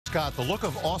Scott, the look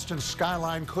of Austin's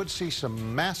skyline could see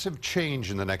some massive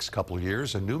change in the next couple of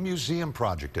years. A new museum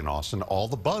project in Austin, all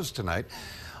the buzz tonight.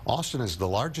 Austin is the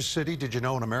largest city, did you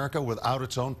know, in America without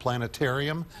its own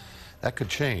planetarium. That could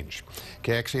change.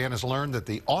 KXAN has learned that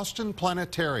the Austin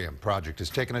Planetarium project has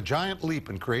taken a giant leap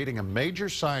in creating a major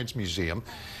science museum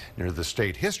near the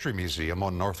State History Museum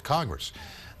on North Congress.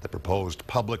 The proposed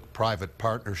public-private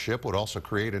partnership would also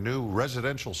create a new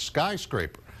residential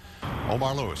skyscraper.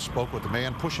 Omar Lewis spoke with the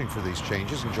man pushing for these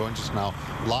changes and joins us now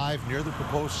live near the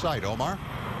proposed site. Omar?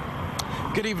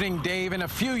 Good evening, Dave. In a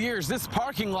few years, this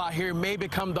parking lot here may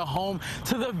become the home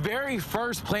to the very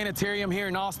first planetarium here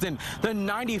in Austin. The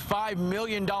 $95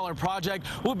 million project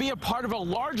will be a part of a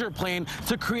larger plan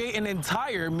to create an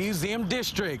entire museum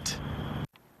district.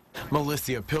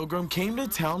 Melissa Pilgrim came to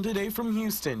town today from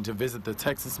Houston to visit the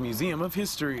Texas Museum of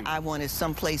History. I wanted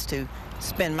some place to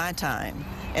spend my time,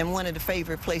 and one of the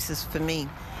favorite places for me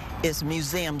is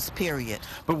museums, period.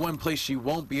 But one place she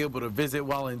won't be able to visit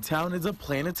while in town is a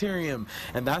planetarium,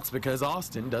 and that's because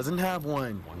Austin doesn't have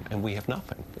one. And we have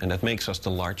nothing, and that makes us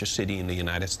the largest city in the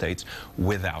United States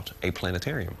without a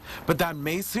planetarium. But that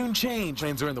may soon change.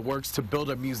 Plans are in the works to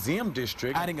build a museum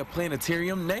district, adding a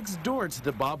planetarium next door to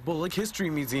the Bob Bullock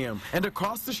History Museum and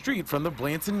across the street from the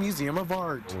Blanton Museum of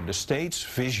Art. The state's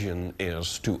vision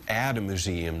is to add a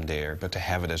museum there, but to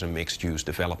have it as a mixed-use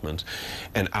development.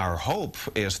 And our hope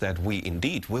is that we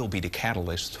indeed will be the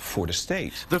catalyst for the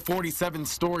state. The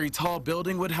 47-story tall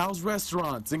building would house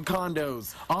restaurants and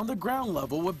condos. On the ground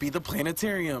level would be the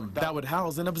planetarium. That would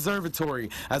house an observatory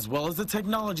as well as a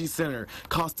technology center,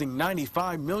 costing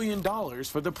 $95 million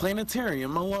for the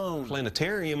planetarium alone.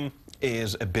 Planetarium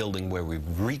is a building where we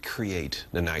recreate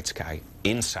the night sky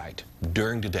inside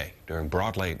during the day, during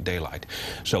broad daylight.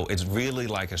 So it's really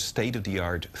like a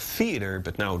state-of-the-art theater,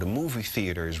 but now the movie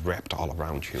theater is wrapped all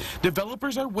around you.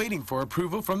 Developers are waiting for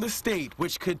approval from the state,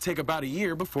 which could take about a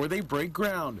year before they break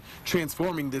ground,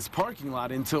 transforming this parking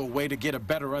lot into a way to get a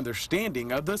better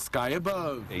understanding of the sky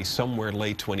above. Somewhere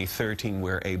late 2013,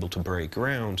 we're able to break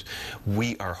ground.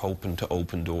 We are hoping to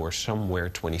open doors somewhere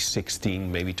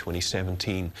 2016, maybe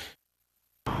 2017.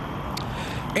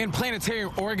 And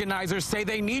planetarium organizers say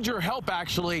they need your help,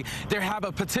 actually. They have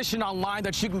a petition online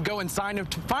that you can go and sign up.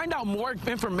 To find out more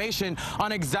information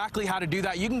on exactly how to do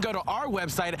that, you can go to our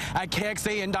website at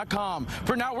KXAN.com.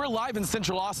 For now, we're live in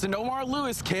Central Austin. Omar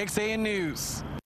Lewis, KXAN News.